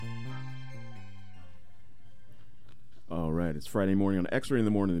right, it's Friday morning on X-Ray in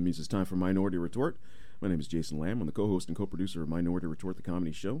the Morning. That means it's time for Minority Retort. My name is Jason Lamb. I'm the co-host and co-producer of Minority Retort, the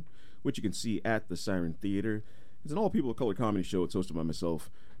comedy show, which you can see at the Siren Theater. It's an all-people of color comedy show. It's hosted by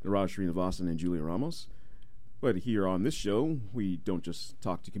myself, Niraj Srinivasan, and Julia Ramos. But here on this show, we don't just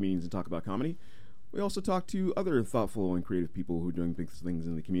talk to comedians and talk about comedy. We also talk to other thoughtful and creative people who are doing big things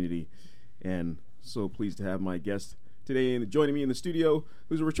in the community. And so pleased to have my guest today and joining me in the studio,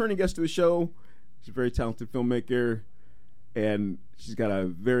 who's a returning guest to the show. She's a very talented filmmaker, and she's got a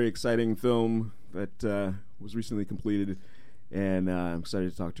very exciting film that was recently completed. And I'm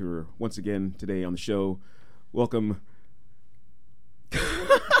excited to talk to her once again today on the show. Welcome.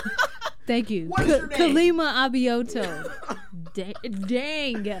 Thank you. What is your name? Kalima Abioto.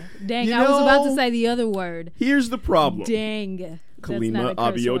 Dang. You I was know, about to say the other word. Here's the problem. Dang. That's Kalima not a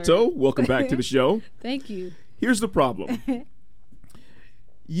curse Abioto, word. welcome back to the show. Thank you. Here's the problem.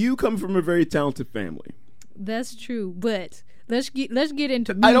 You come from a very talented family. That's true, but let's get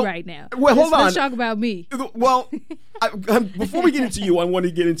into me right now. Well, hold on. Let's talk about me. Well, before we get into you, I want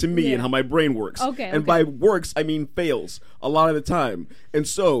to get into me and how my brain works. Okay. And by works, I mean fails a lot of the time. And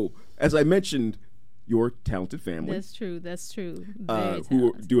so, as I mentioned, your talented family. That's true. Very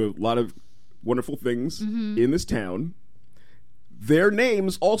who talented. do a lot of wonderful things in this town. Their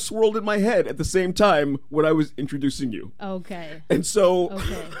names all swirled in my head at the same time when I was introducing you. Okay. And so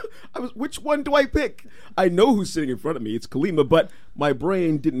Okay. which one do I pick? I know who's sitting in front of me. It's Kalima, but my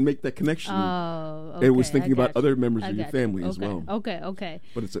brain didn't make that connection. Oh, okay. It was thinking I about got other you. members I of your got you. family as Okay. well. Okay.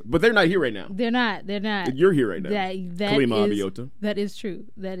 But they're not here right now. They're not. You're here right now. That Kalima is, Abioto. That is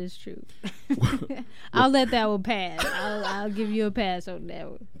true. I'll let that one pass. I'll give you a pass on that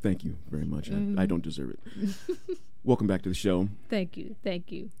one. Thank you very much. I don't deserve it. Welcome back to the show. Thank you.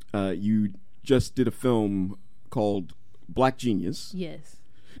 You just did a film called Black Genius. Yes.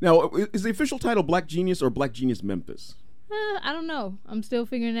 Now, is the official title Black Genius or Black Genius Memphis? I don't know. I'm still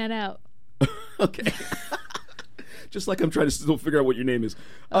figuring that out. Okay. Just like I'm trying to still figure out what your name is.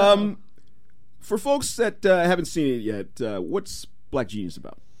 For folks that haven't seen it yet, what's Black Genius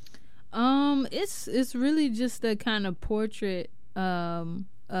about? It's really just a kind of portrait of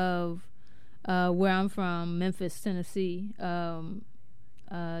where I'm from, Memphis, Tennessee.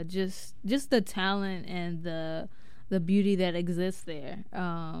 Just the talent and the beauty that exists there.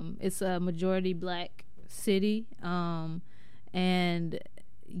 It's a majority black city, and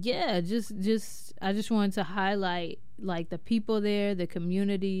yeah, just I just wanted to highlight like the people there, the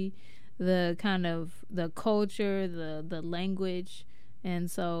community, the kind of the culture, the language,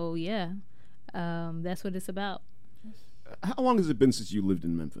 and so yeah, that's what it's about. How long has it been since you lived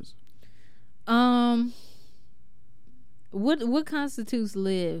in Memphis? What constitutes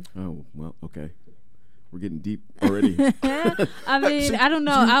live? Oh, well, okay. We're getting deep already. I mean, I don't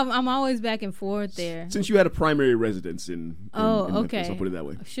know. I'm always back and forth there. Since you had a primary residence in Memphis, okay. I'll put it that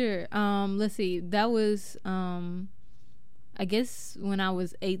way. Sure. Let's see. That was I guess when I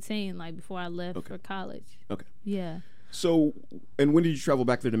was 18, like before I left for college. Okay. Yeah. So, and when did you travel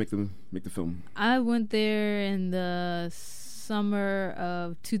back there to make the film? I went there in the summer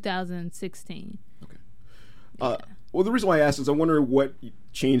of 2016. Okay. Yeah. Well, the reason why I asked is I wonder what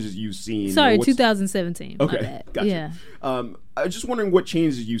changes you've seen. Sorry, 2017. Okay, my bad. gotcha. Yeah. I was just wondering what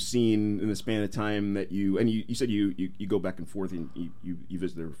changes you've seen in the span of time that you said you go back and forth and you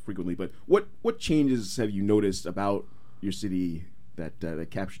visit there frequently. But what changes have you noticed about your city that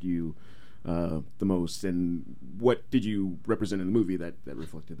captured you the most, and what did you represent in the movie that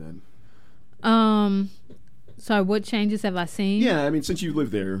reflected that? Sorry, what changes have I seen? Yeah, I mean, since you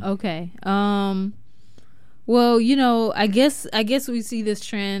lived there. Okay. Well, you know, I guess we see this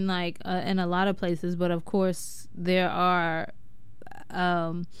trend like in a lot of places, but of course there are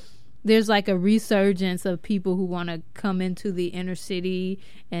there's like a resurgence of people who want to come into the inner city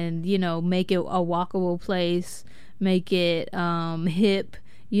and, you know, make it a walkable place, make it hip,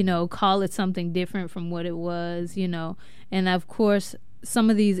 you know, call it something different from what it was, you know. And of course some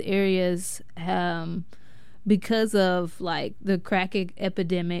of these areas because of like the crack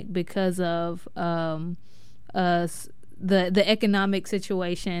epidemic, because of the economic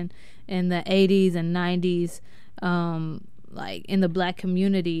situation in the 80s and 90s, like in the black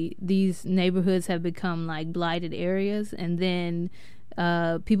community, these neighborhoods have become like blighted areas, and then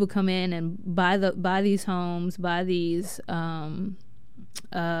people come in and buy these homes, buy these I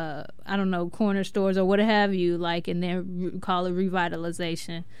don't know, corner stores or what have you, like, and then call it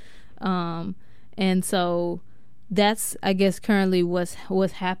revitalization, and so that's, I guess, currently what's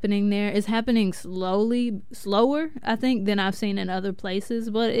happening there. It's happening slower, I think, than I've seen in other places,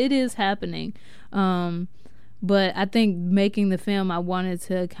 but it is happening. But I think making the film, I wanted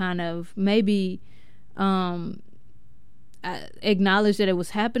to kind of maybe acknowledge that it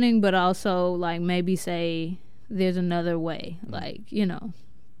was happening, but also like maybe say there's another way, like, you know.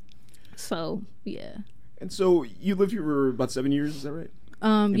 So yeah. And so you lived here for about 7 years, is that right?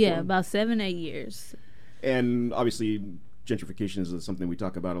 Yeah, about 7-8 years. And obviously, gentrification is something we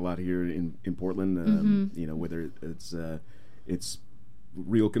talk about a lot here in Portland. You know, whether it's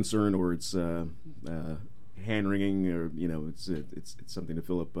real concern or it's hand wringing, or you know, it's something to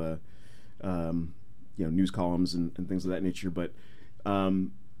fill up you know, news columns and things of that nature. But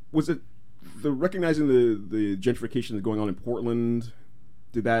was it the recognizing the gentrification that's going on in Portland?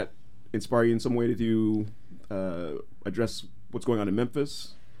 Did that inspire you in some way to address what's going on in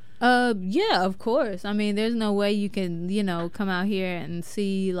Memphis? Yeah, of course. I mean, there's no way you can, you know, come out here and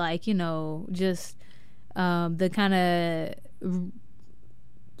see, like, you know, just the kind of,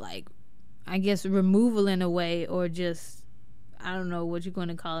 like, I guess, removal in a way, or just, I don't know what you're going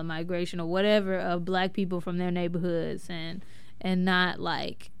to call it, migration or whatever, of black people from their neighborhoods, and not,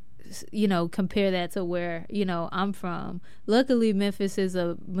 like, you know, compare that to where, you know, I'm from. Luckily, Memphis is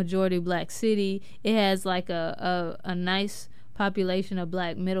a majority black city. It has, like, a nice population of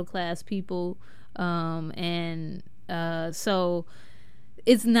black middle class people, and so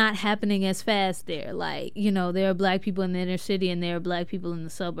it's not happening as fast there. Like, you know, there are black people in the inner city and there are black people in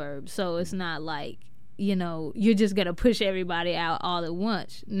the suburbs, so it's not like, you know, you're just gonna push everybody out all at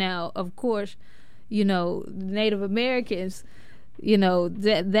once. Now, of course, you know, Native Americans, you know,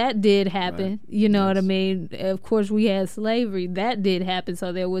 that did happen, right. You know, yes. What I mean? Of course, we had slavery, that did happen,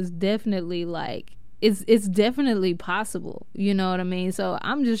 so there was definitely, like, it's definitely possible, you know what I mean? So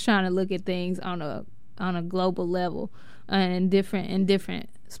I'm just trying to look at things on a global level, in different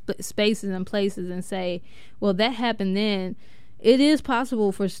spaces and places, and say, well, that happened then. It is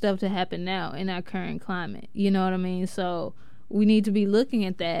possible for stuff to happen now in our current climate, you know what I mean? So we need to be looking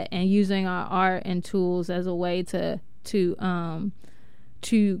at that and using our art and tools as a way to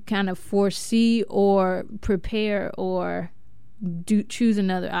kind of foresee or prepare or choose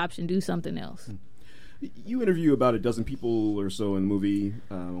another option, do something else. You interview about a dozen people or so in the movie.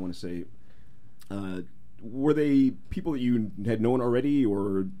 I want to say, were they people that you had known already,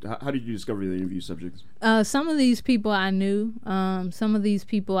 or how did you discover the interview subjects? Some of these people I knew. Some of these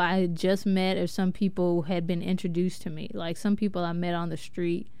people I had just met, or some people had been introduced to me. Like, some people I met on the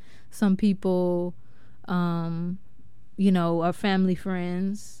street. Some people, you know, are family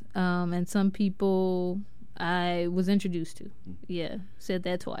friends. And some people I was introduced to. Yeah, said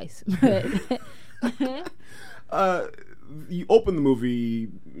that twice. You open the movie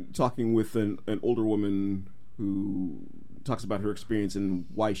talking with an older woman who talks about her experience and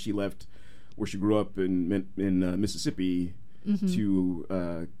why she left where she grew up in Mississippi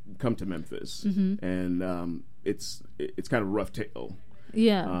to come to Memphis, and it's kind of a rough tale.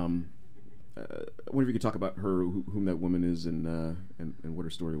 Yeah. I wonder if you could talk about her, whom that woman is, and what her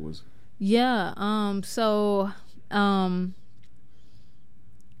story was. Yeah.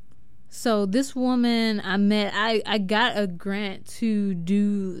 So this woman I met, I got a grant to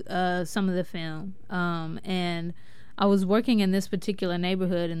do some of the film, and I was working in this particular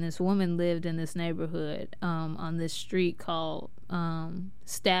neighborhood, and this woman lived in this neighborhood on this street called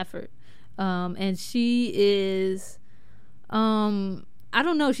Stafford, and she is, I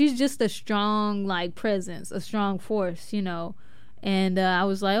don't know, she's just a strong, like, presence, a strong force, you know. And I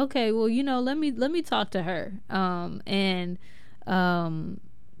was like, okay, well, you know, let me talk to her, and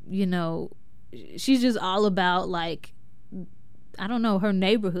you know, she's just all about, like, I don't know, her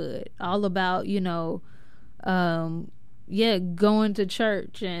neighborhood, all about, you know, going to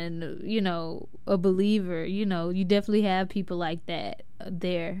church and, you know, a believer, you know, you definitely have people like that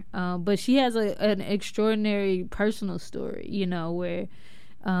there. But she has an extraordinary personal story, you know, where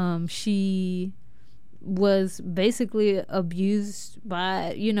she was basically abused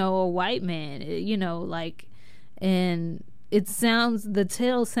by, you know, a white man, you know, like, and the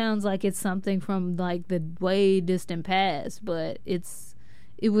tale sounds like it's something from, like, the way distant past, but I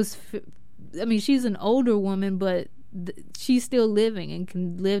mean, she's an older woman, but she's still living and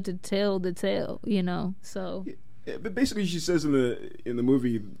can live to tell the tale, you know. So, yeah, but basically, she says in the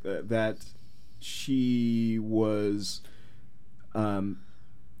movie that she was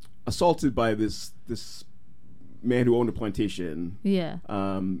assaulted by this man who owned a plantation. Yeah.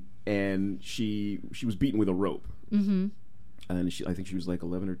 And she was beaten with a rope. Mm-hmm. And I think she was like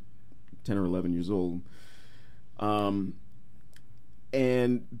 10 or 11 years old.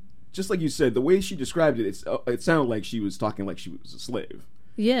 And just like you said, the way she described it, it sounded like she was talking like she was a slave.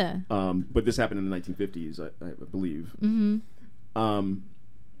 Yeah. But this happened in the 1950s, I believe. Mm-hmm. And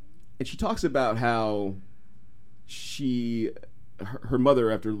she talks about how her mother,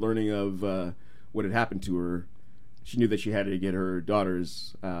 after learning of what had happened to her, she knew that she had to get her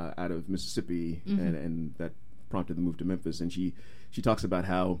daughters out of Mississippi, and that prompted the move to Memphis. And she talks about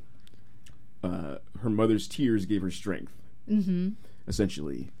how her mother's tears gave her strength,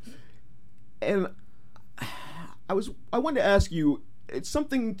 essentially. And I wanted to ask you, it's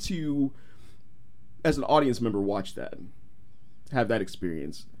something to, as an audience member, watch that, have that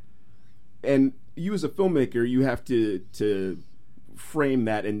experience. And you as a filmmaker, you have to frame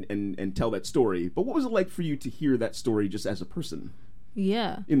that and tell that story. But what was it like for you to hear that story just as a person?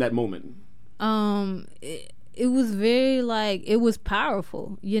 Yeah. In that moment? It was very, it was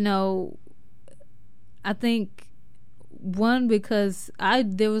powerful. I think, one, because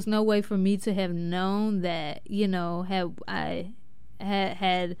there was no way for me to have known that, had I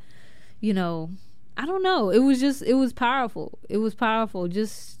had I don't know. It was powerful. It was powerful.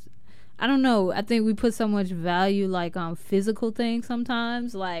 Just, I don't know. I think we put so much value on physical things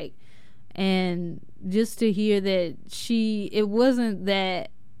sometimes, and just to hear that it wasn't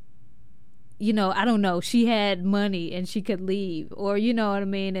that, I don't know, she had money and she could leave, or you know what I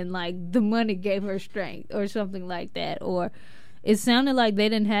mean, and the money gave her strength or something like that, or it sounded like they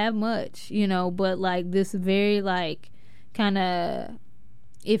didn't have much, but this very kind of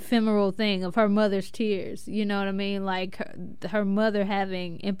ephemeral thing of her mother's tears, you know what I mean, her mother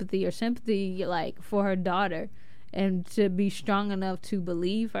having empathy or sympathy for her daughter, and to be strong enough to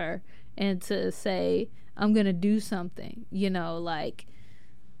believe her and to say, I'm gonna do something,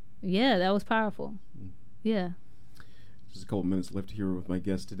 yeah, that was powerful. Yeah. Just a couple minutes left here with my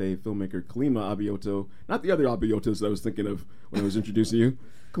guest today, filmmaker Kaliema Abiyoto. Not the other Abiyotos that I was thinking of when I was introducing you.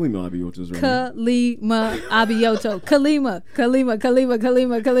 Kaliema Abiyoto's right here. Kaliema Abiyoto.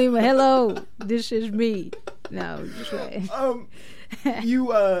 Kalima. Hello. This is me. No, just right.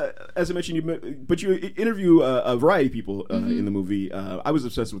 You, as I mentioned, but you interview a variety of people in the movie. I was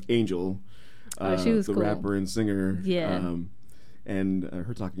obsessed with Angel, she was the cool. rapper and singer. Yeah. And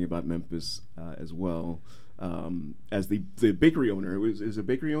her talking about Memphis as well, as the bakery owner. Is a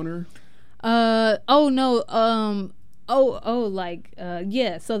bakery owner? Yeah.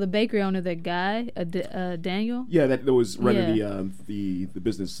 So the bakery owner, that guy, Daniel. Yeah, that was running the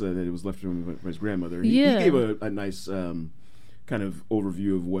business that it was left from his grandmother. He gave a nice kind of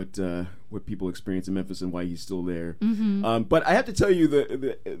overview of what people experience in Memphis and why he's still there. But I have to tell you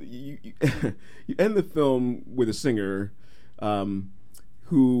that you end the film with a singer.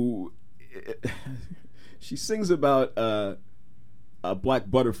 Who she sings about a black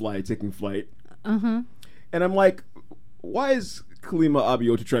butterfly taking flight, and I'm like, why is Kaliema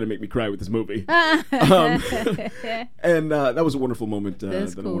Abiyoto trying to make me cry with this movie? And that was a wonderful moment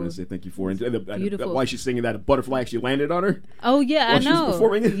that cool. I wanted to say thank you for. And why she's singing that a butterfly actually landed on her. Oh yeah, I know. She was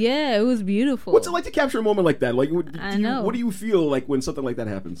performing it. Yeah, it was beautiful. What's it like to capture a moment like that? What do you feel like when something like that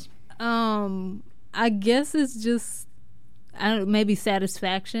happens? I guess it's just, maybe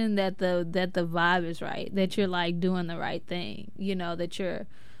satisfaction that the vibe is right, that you're doing the right thing, that you're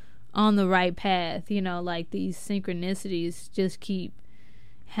on the right path, these synchronicities just keep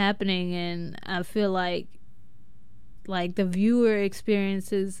happening, and I feel like the viewer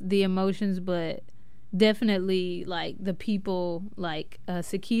experiences the emotions, but definitely the people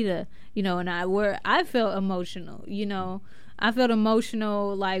Sakita, and I felt emotional, I felt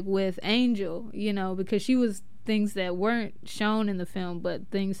emotional with Angel, because she was things that weren't shown in the film, but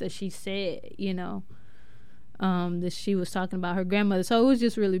things that she said, that she was talking about her grandmother. So it was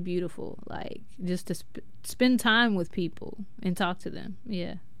just really beautiful, just to spend time with people and talk to them.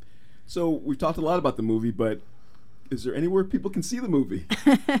 Yeah. So we've talked a lot about the movie, but is there anywhere people can see the movie?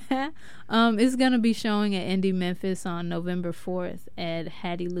 It's going to be showing at Indie Memphis on November 4th at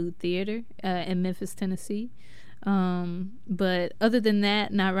Hattie Lou Theater in Memphis, Tennessee. But other than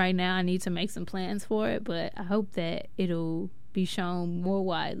that, not right now. I need to make some plans for it, but I hope that it'll be shown more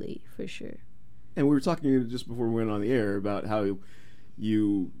widely for sure. And we were talking just before we went on the air about how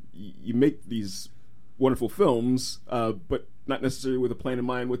you make these wonderful films, but not necessarily with a plan in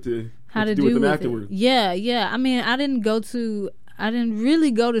mind what to do with them afterwards. Yeah. I mean, I didn't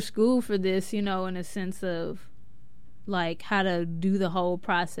really go to school for this, in a sense of how to do the whole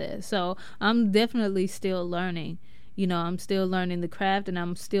process. So I'm definitely still learning. I'm still learning the craft, and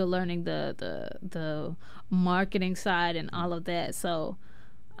I'm still learning the marketing side and all of that. So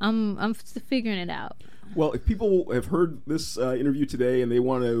I'm figuring it out. Well, if people have heard this interview today and they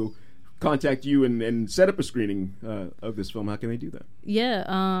want to contact you and set up a screening of this film, how can they do that?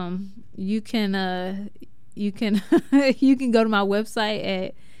 Yeah, you can you can go to my website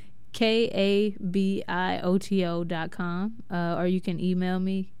at kabioto.com, or you can email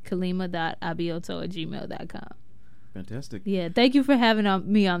me kaliema.abioto@gmail.com. Fantastic. Yeah, thank you for having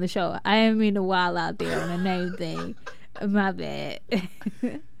me on the show. I didn't mean to wild out there on the name thing. My bad.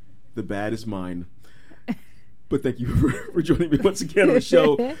 The bad is mine. But thank you for joining me once again on the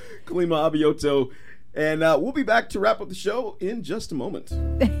show, Kalima Abioto. And we'll be back to wrap up the show in just a moment.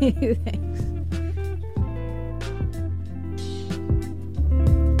 Thanks.